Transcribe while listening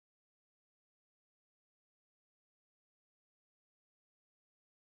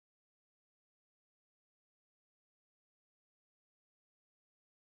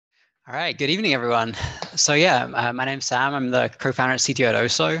All right, good evening, everyone. So yeah, my name's Sam. I'm the co-founder and CTO at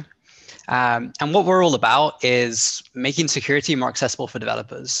OSO. And what we're all about is making security more accessible for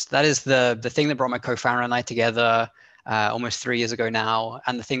developers. That is the thing that brought my co-founder and I together almost 3 years ago now,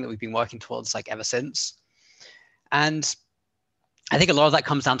 and the thing that we've been working towards like ever since. And I think a lot of that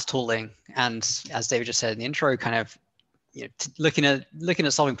comes down to tooling. And as David just said in the intro, kind of looking at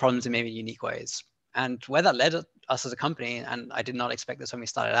solving problems in maybe unique ways. And where that led us as a company, and I did not expect this when we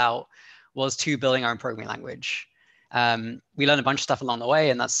started out, was to building our own programming language. We learned a bunch of stuff along the way,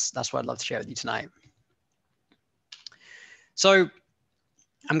 and that's what I'd love to share with you tonight. So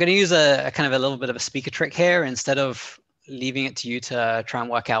I'm going to use a kind of a little bit of a speaker trick here. Instead of leaving it to you to try and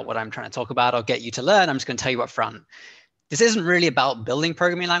work out what I'm trying to talk about or get you to learn, I'm just going to tell you up front. This isn't really about building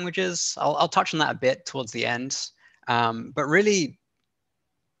programming languages. I'll touch on that a bit towards the end. But really,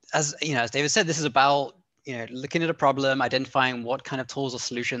 as David said, this is about looking at a problem, identifying what kind of tools or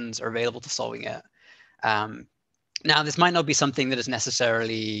solutions are available to solving it. Now, this might not be something that is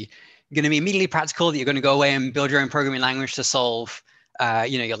necessarily going to be immediately practical, that you're going to go away and build your own programming language to solve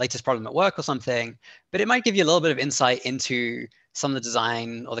your latest problem at work or something, but it might give you a little bit of insight into some of the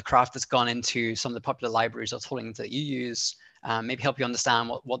design or the craft that's gone into some of the popular libraries or tooling that you use. Maybe help you understand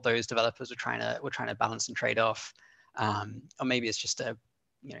what those developers were trying to balance and trade off, or maybe it's just a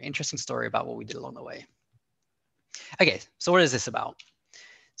interesting story about what we did along the way. Okay, so what is this about?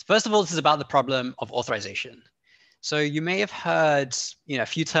 So first of all, this is about the problem of authorization. So you may have heard, a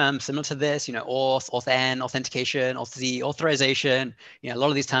few terms similar to this, auth, authn, authentication, auth, authorization. A lot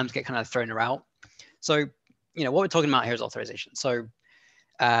of these terms get kind of thrown around. So, what we're talking about here is authorization. So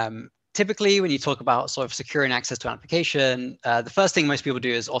typically when you talk about sort of securing access to an application, the first thing most people do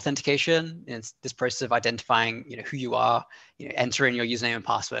is authentication. It's this process of identifying, who you are, entering your username and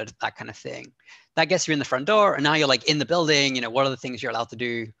password, that kind of thing. That gets you in the front door, and now you're like in the building. What are the things you're allowed to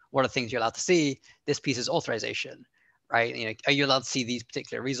do? What are the things you're allowed to see? This piece is authorization, right? Are you allowed to see these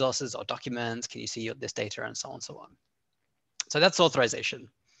particular resources or documents? Can you see this data, and so on and so on? So that's authorization.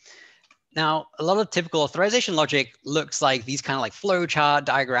 Now, a lot of typical authorization logic looks like these kind of like flowchart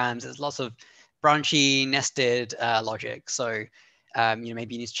diagrams. There's lots of branchy, nested logic. So,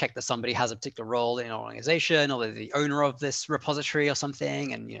 maybe you need to check that somebody has a particular role in an organization, or they're the owner of this repository or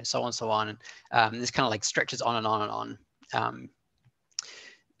something, and so on and so on. And this kind of like stretches on and on and on.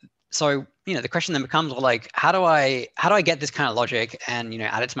 So, the question then becomes, well, like, how do I get this kind of logic and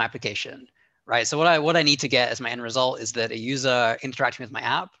add it to my application, right? So what I need to get as my end result is that a user interacting with my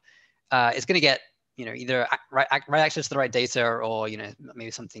app is going to get either right access to the right data, or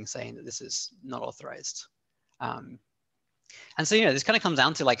maybe something saying that this is not authorized. And so this kind of comes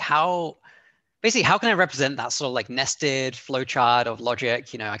down to like how can I represent that sort of like nested flowchart of logic?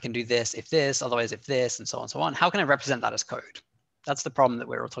 I can do this if this, otherwise if this, and so on and so on. How can I represent that as code? That's the problem that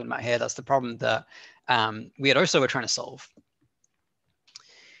we're all talking about here. That's the problem that we at OSO were trying to solve.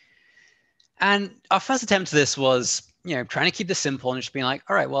 And our first attempt to this was, trying to keep this simple and just being like,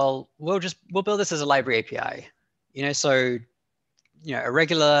 all right, well, we'll build this as a library API. So, a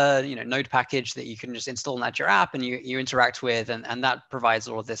regular, Node package that you can just install and add your app and you interact with, and that provides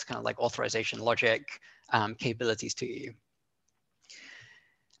all of this kind of like authorization logic capabilities to you.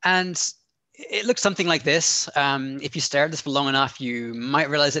 And it looks something like this. If you stare at this for long enough, you might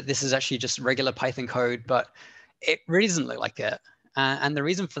realize that this is actually just regular Python code, but it really doesn't look like it. And the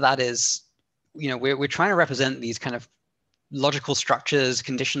reason for that is, we're trying to represent these kind of logical structures,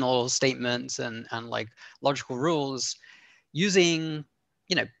 conditional statements, and like logical rules using,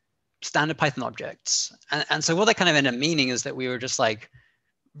 standard Python objects. And so what that kind of ended up meaning is that we were just like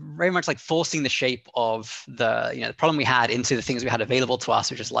very much like forcing the shape of the, the problem we had into the things we had available to us,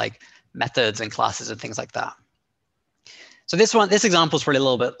 which is like methods and classes and things like that. So this example is probably a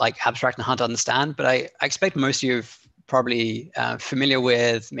little bit like abstract and hard to understand, but I expect most of you have probably familiar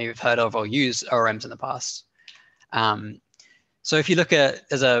with, maybe have heard of or used ORMs in the past. So if you look at,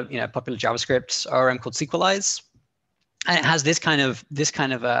 there's a popular JavaScript ORM called Sequelize, and it has this kind of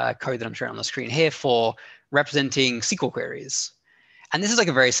code that I'm showing on the screen here for representing SQL queries. And this is like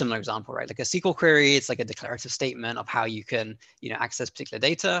a very similar example, right? Like a SQL query, it's like a declarative statement of how you can, access particular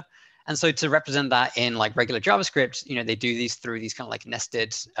data. And so to represent that in like regular JavaScript, they do these through these kind of like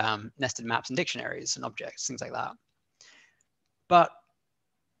nested maps and dictionaries and objects, things like that. But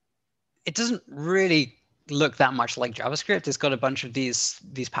it doesn't really look that much like JavaScript. It's got a bunch of these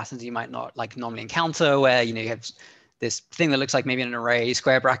patterns you might not like normally encounter, where you have this thing that looks like maybe an array,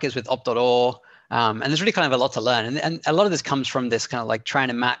 square brackets with op.or. And there's really kind of a lot to learn. And a lot of this comes from this kind of like trying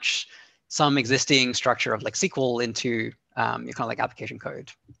to match some existing structure of like SQL into your kind of like application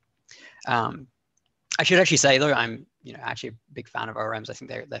code. I should actually say though, I'm actually a big fan of ORMs. I think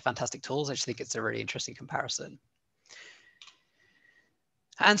they're fantastic tools. I just think it's a really interesting comparison.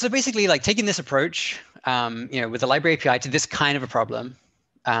 And so basically, like taking this approach, with the library API to this kind of a problem,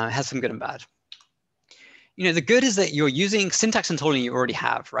 has some good and bad. The good is that you're using syntax and tooling you already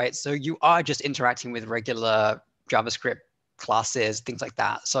have, right? So you are just interacting with regular JavaScript classes, things like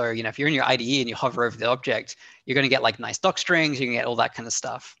that. So, if you're in your IDE and you hover over the object, you're going to get like nice doc strings, you can get all that kind of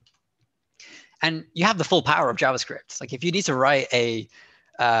stuff. And you have the full power of JavaScript. Like if you need to write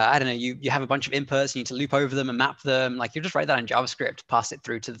I don't know, you have a bunch of inputs, you need to loop over them and map them. Like you just write that in JavaScript, pass it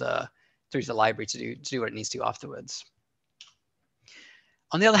through to the library to do what it needs to afterwards.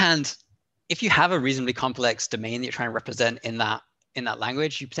 On the other hand, if you have a reasonably complex domain that you're trying to represent in that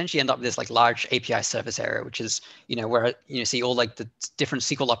language, you potentially end up with this like large API surface area, which is where see all like the different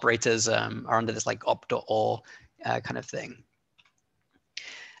SQL operators are under this like op.or kind of thing.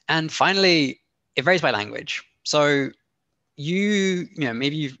 And finally, it varies by language. So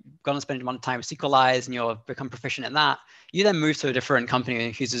maybe you've gone and spent a lot of time with SQLize and you've become proficient in that. You then move to a different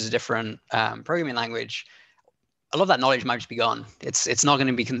company who uses a different programming language. A lot of that knowledge might just be gone. It's not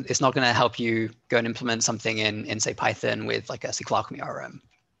going to help you go and implement something in say Python with like a SQL Alchemy ORM.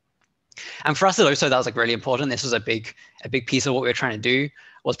 And for us also, that was like really important. This was a big piece of what we were trying to do,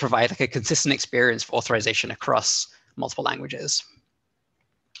 was provide like a consistent experience for authorization across multiple languages.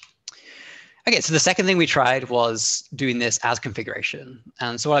 Okay, so the second thing we tried was doing this as configuration.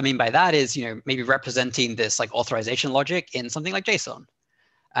 And so what I mean by that is, maybe representing this like authorization logic in something like JSON.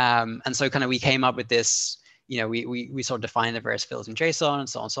 And so kind of we came up with this, we sort of defined the various fields in JSON and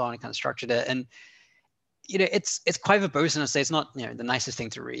so on and so on, and kind of structured it. And, it's quite verbose, and I'd say it's not, the nicest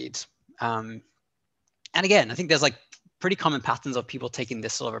thing to read. And again, I think there's like pretty common patterns of people taking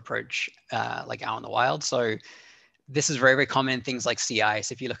this sort of approach like out in the wild. So this is very, very common in things like CI.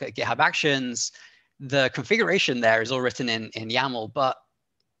 So if you look at GitHub Actions, the configuration there is all written in YAML, but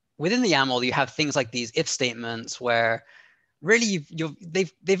within the YAML, you have things like these if statements where really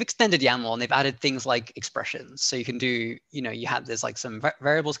they've extended YAML and they've added things like expressions. So you can do, you have there's like some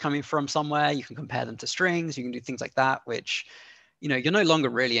variables coming from somewhere, you can compare them to strings, you can do things like that, which, you're no longer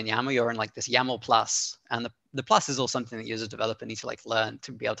really in YAML, you're in like this YAML plus, and the plus is all something that you as a developer need to like learn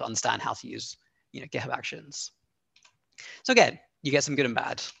to be able to understand how to use, GitHub Actions. So again, you get some good and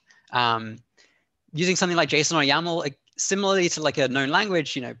bad. Using something like JSON or YAML, like, similarly to like a known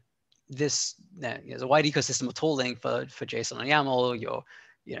language, there's a wide ecosystem of tooling for JSON and YAML. Your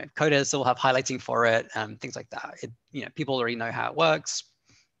coders will have highlighting for it, things like that. People already know how it works.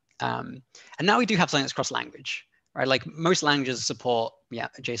 And now we do have something that's cross-language, right? Like most languages support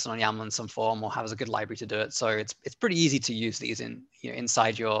JSON or YAML in some form, or have a good library to do it. So it's pretty easy to use these in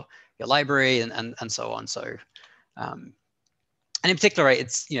inside your library and so on. So and in particular, right,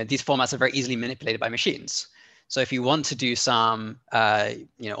 it's these formats are very easily manipulated by machines. So if you want to do some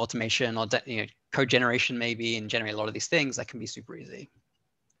automation or code generation maybe, and generate a lot of these things, that can be super easy.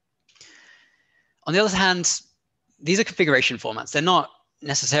 On the other hand, these are configuration formats. They're not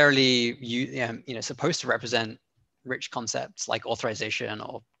necessarily supposed to represent rich concepts like authorization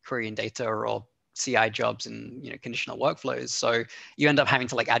or querying data or CI jobs and conditional workflows. So you end up having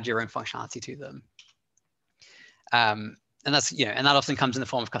to like add your own functionality to them. And that's, and that often comes in the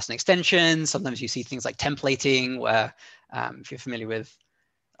form of custom extensions. Sometimes you see things like templating, where if you're familiar with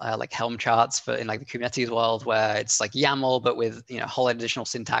like Helm charts in like the Kubernetes world, where it's like YAML, but with whole additional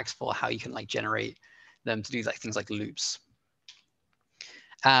syntax for how you can like generate them to do like things like loops.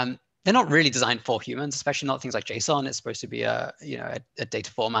 They're not really designed for humans, especially not things like JSON. It's supposed to be a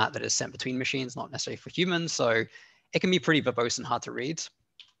data format that is sent between machines, not necessarily for humans. So it can be pretty verbose and hard to read.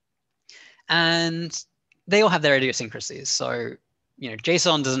 And they all have their idiosyncrasies. So,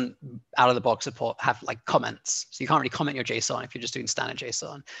 JSON doesn't out of the box have like comments. So you can't really comment your JSON if you're just doing standard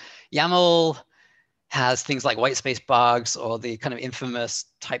JSON. YAML has things like white space bugs, or the kind of infamous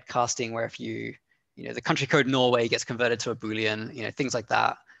typecasting where if the country code Norway gets converted to a Boolean, things like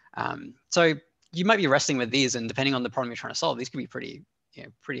that. So you might be wrestling with these, and depending on the problem you're trying to solve, these could be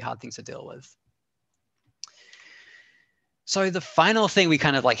pretty hard things to deal with. So the final thing we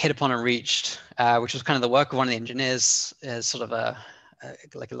kind of like hit upon and reached, which was kind of the work of one of the engineers, as sort of a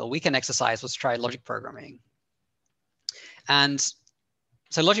little weekend exercise, was to try logic programming. And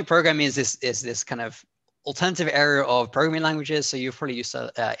so logic programming is this kind of alternative area of programming languages. So you're probably used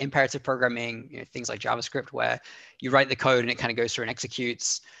to imperative programming, things like JavaScript, where you write the code and it kind of goes through and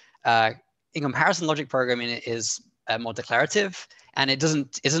executes. In comparison, logic programming is more declarative, and it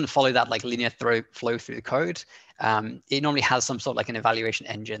doesn't follow that like linear flow through the code. It normally has some sort of like an evaluation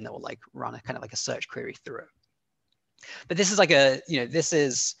engine that will like run a kind of like a search query through it. But this is like this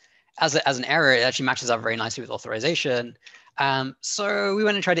is as an error, it actually matches up very nicely with authorization. So we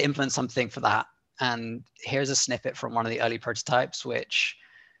went and tried to implement something for that. And here's a snippet from one of the early prototypes, which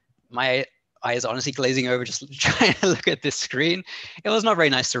my eyes are honestly glazing over just trying to look at this screen. It was not very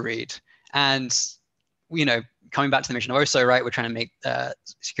nice to read. And, you know, coming back to the mission of OSO, right, we're trying to make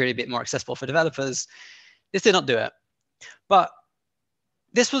security a bit more accessible for developers. This did not do it. But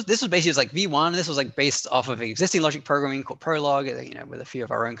this was basically just like V1. This was like based off of existing logic programming called Prolog, you know, with a few of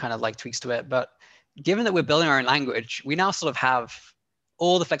our own kind of like tweaks to it. But given that we're building our own language, we now sort of have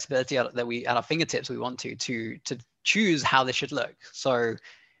all the flexibility that we at our fingertips we want to choose how this should look. So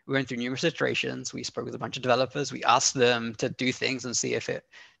we went through numerous iterations. We spoke with a bunch of developers. We asked them to do things and see if it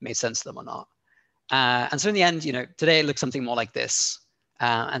made sense to them or not. And so in the end, you know, today it looks something more like this.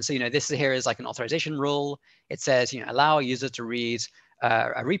 And so, you know, this here is like an authorization rule. It says, you know, allow a user to read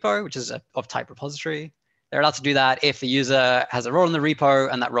a repo, which is of type repository. They're allowed to do that if the user has a role in the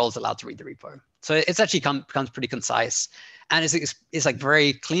repo and that role is allowed to read the repo. So it's actually becomes pretty concise. And it's like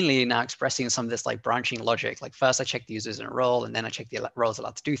very cleanly now expressing some of this like branching logic. Like first I check the users in a role and then I check the roles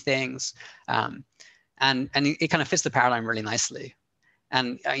allowed to do things. And it kind of fits the paradigm really nicely.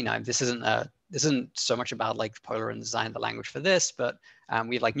 And you know, this isn't so much about like Polar and design the language for this, but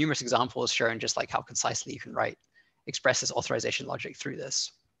we have like numerous examples showing just like how concisely you can express this authorization logic through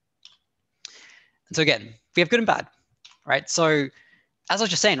this. And so again, we have good and bad, right? So as I was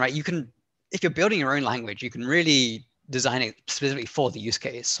just saying, right, you can, if you're building your own language, you can really design it specifically for the use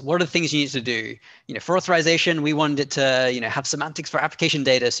case. What are the things you need to do? You know, for authorization, we wanted it to, you know, have semantics for application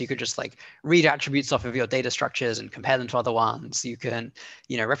data. So you could just like read attributes off of your data structures and compare them to other ones. You can,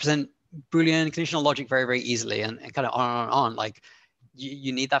 you know, represent Boolean conditional logic very, very easily and kind of on and on. Like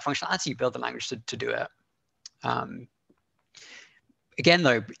you need that functionality, you build the language to do it. Again,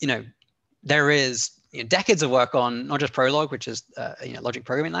 though, you know, there is decades of work on not just Prolog, which is you know, logic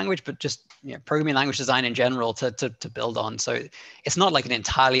programming language, but just programming language design in general to build on. So it's not like an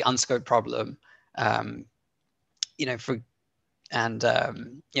entirely unscoped problem. You know, for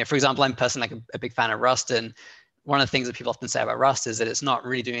example, I'm personally like a big fan of Rust, and one of the things that people often say about Rust is that it's not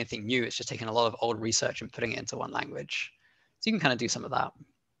really doing anything new. It's just taking a lot of old research and putting it into one language. So you can kind of do some of that.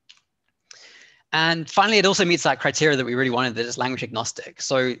 And finally, it also meets that criteria that we really wanted, that is language agnostic.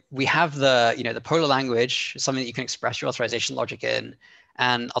 So we have the, you know, the Polar language, something that you can express your authorization logic in.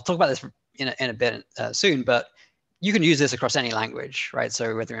 And I'll talk about this in a bit soon, but you can use this across any language, right?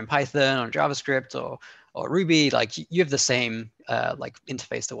 So whether in Python or JavaScript or Ruby, like you have the same like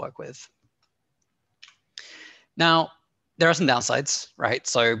interface to work with. Now, there are some downsides, right?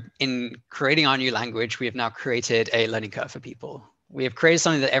 So in creating our new language, we have now created a learning curve for people. We have created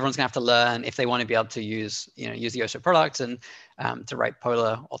something that everyone's gonna have to learn if they want to be able to use the OSO product and to write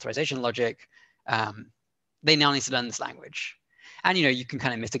Polar authorization logic. They now need to learn this language. And you can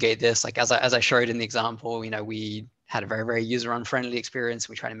kind of mitigate this, like as I showed in the example. We had a very, very user-unfriendly experience.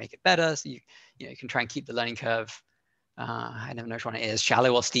 We try to make it better, so you can try and keep the learning curve. I never know which one it is,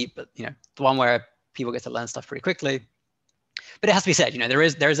 shallow or steep, but the one where people get to learn stuff pretty quickly. But it has to be said, there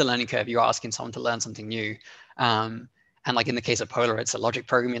is a learning curve. You're asking someone to learn something new. And like in the case of Polar, it's a logic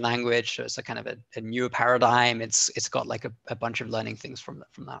programming language. So it's a kind of a newer paradigm. It's got like a bunch of learning things from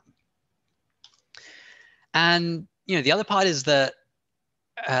that. And the other part is that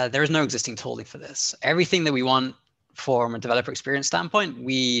there is no existing tooling for this. Everything that we want from a developer experience standpoint,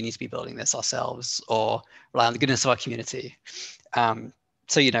 we need to be building this ourselves or rely on the goodness of our community.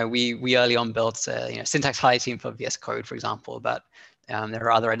 So we early on built a syntax highlighting for VS Code, for example, but there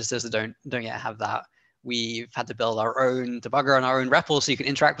are other editors that don't yet have that. We've had to build our own debugger and our own REPL so you can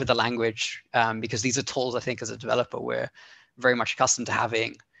interact with the language, because these are tools I think as a developer we're very much accustomed to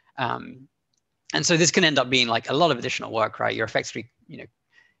having. And so this can end up being like a lot of additional work, right? You're effectively,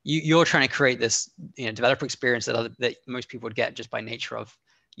 you're trying to create this developer experience that most people would get just by nature of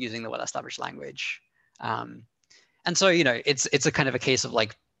using the well-established language. And so, it's a kind of a case of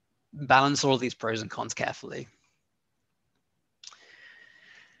like balance all of these pros and cons carefully.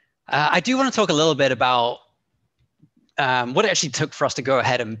 I do want to talk a little bit about what it actually took for us to go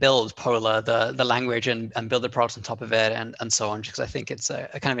ahead and build Polar, the language, and build the product on top of it, and so on, because I think it's a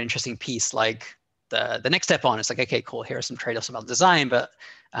kind of an interesting piece. Like the next step on, it's like, okay, cool, here are some trade-offs about design, but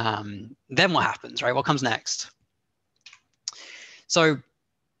then what happens, right? What comes next? So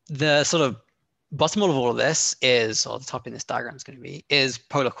the sort of bottom of all of this is, or the top in this diagram is going to be, is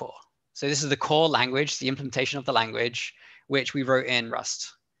Polar core. So this is the core language, the implementation of the language, which we wrote in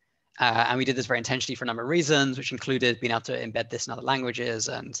Rust. And we did this very intentionally for a number of reasons, which included being able to embed this in other languages.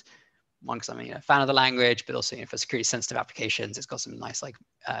 And one, because I'm a fan of the language, but also for security sensitive applications, it's got some nice like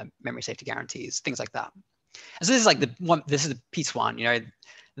memory safety guarantees, things like that. And so this is like the one. This is the piece one.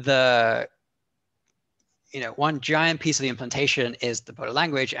 One giant piece of the implementation is the Polar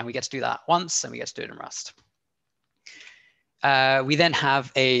language, and we get to do that once, and we get to do it in Rust. We then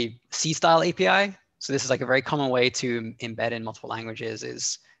have a C-style API. So this is like a very common way to embed in multiple languages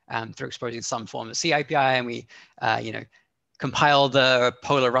is through exposing some form of C API, and we compile the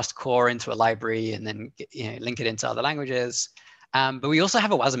Polar Rust core into a library and then link it into other languages. But we also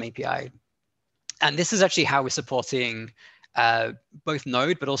have a WASM API. And this is actually how we're supporting both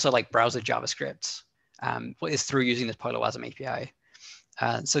Node, but also like browser JavaScript, is through using this Polar WASM API.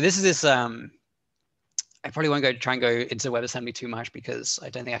 So this is this, I probably won't try and go into WebAssembly too much because I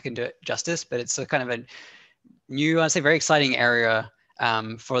don't think I can do it justice, but it's a kind of a new, I'd say very exciting area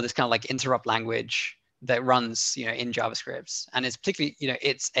for this kind of like interrupt language that runs, in JavaScript. And it's particularly,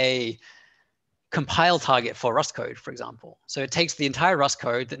 it's a compile target for Rust code, for example. So it takes the entire Rust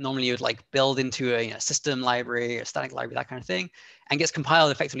code that normally you would like build into a system library, a static library, that kind of thing, and gets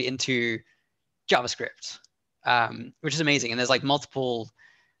compiled effectively into JavaScript, which is amazing. And there's like multiple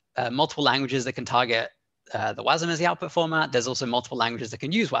languages that can target the WASM as the output format. There's also multiple languages that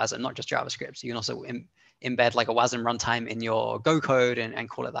can use WASM, not just JavaScript. So you can also embed like a WASM runtime in your Go code and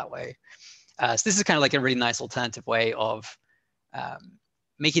call it that way. So this is kind of like a really nice alternative way of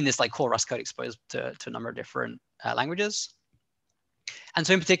making this like core Rust code exposed to a number of different languages. And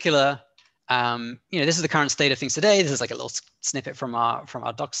so in particular, this is the current state of things today. This is like a little snippet from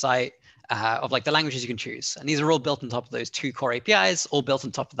our doc site of like the languages you can choose. And these are all built on top of those two core APIs, all built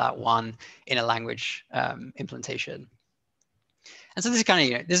on top of that one in a language implementation. And so this is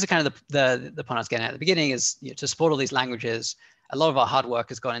kind of, the point I was getting at the beginning is to support all these languages. A lot of our hard work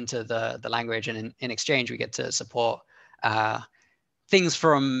has gone into the language, and in exchange, we get to support things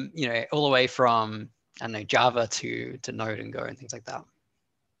from, all the way from, I don't know, Java to Node and Go and things like that.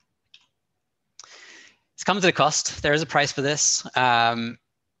 It's come at a cost. There is a price for this.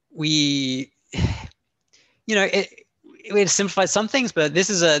 We had simplified some things, but this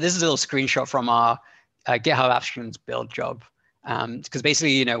is a little screenshot from our GitHub Actions build job. Because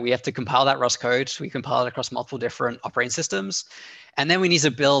basically, we have to compile that Rust code. We compile it across multiple different operating systems. And then we need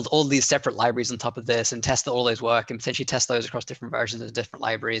to build all these separate libraries on top of this and test that all those work and potentially test those across different versions of different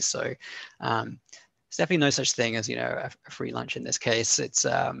libraries. So there's definitely no such thing as, a free lunch in this case. It's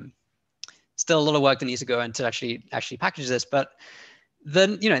still a lot of work that needs to go into actually package this. But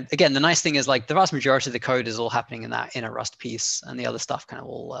then, again, the nice thing is like the vast majority of the code is all happening in a Rust piece, and the other stuff kind of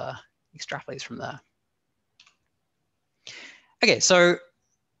all extrapolates from there. Okay, so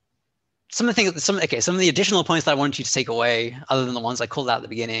some of the additional points that I wanted you to take away, other than the ones I called out at the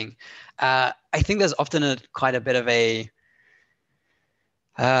beginning, I think there's often quite a bit of a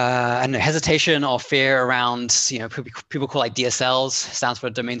hesitation or fear around, people call like DSLs, stands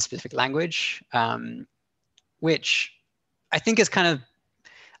for domain-specific language, which I think is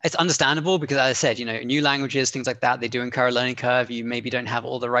it's understandable because, as I said, new languages, things like that, they do incur a learning curve. You maybe don't have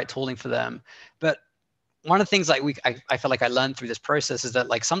all the right tooling for them, but one of the things like I feel like I learned through this process is that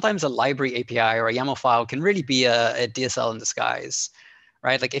like sometimes a library API or a YAML file can really be a DSL in disguise,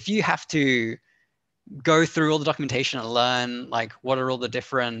 right? Like if you have to go through all the documentation and learn like what are all the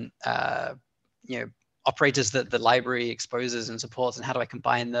different operators that the library exposes and supports, and how do I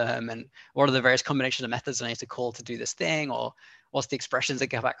combine them, and what are the various combinations of methods I need to call to do this thing, or what's the expressions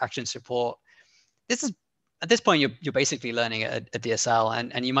that GitHub Actions support. This is, at this point, you're basically learning a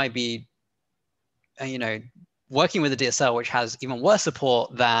DSL, and you might be working with a DSL which has even worse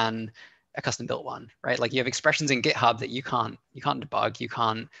support than a custom built one, right? Like you have expressions in GitHub that you can't debug, you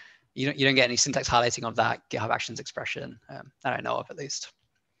don't get any syntax highlighting of that GitHub Actions expression that I know of, at least.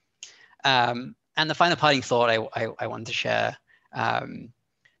 And the final parting thought I wanted to share: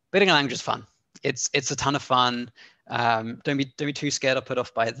 building a language is fun. It's a ton of fun. Don't be too scared or put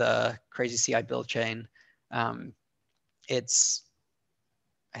off by the crazy CI build chain. I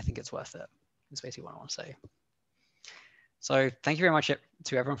think it's worth it. That's basically what I want to say. So thank you very much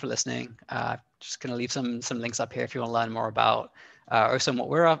to everyone for listening. Just going to leave some links up here if you want to learn more about OSM, what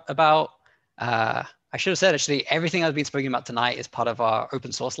we're about. I should have said, actually, everything I've been speaking about tonight is part of our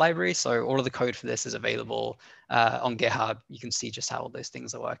open source library. So all of the code for this is available on GitHub. You can see just how all those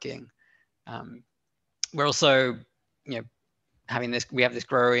things are working. We're also, we have this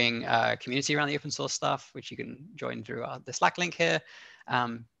growing community around the open source stuff, which you can join through the Slack link here.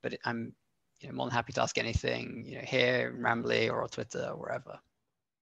 But I'm more than happy to ask anything, here, Rambly, or on Twitter, or wherever.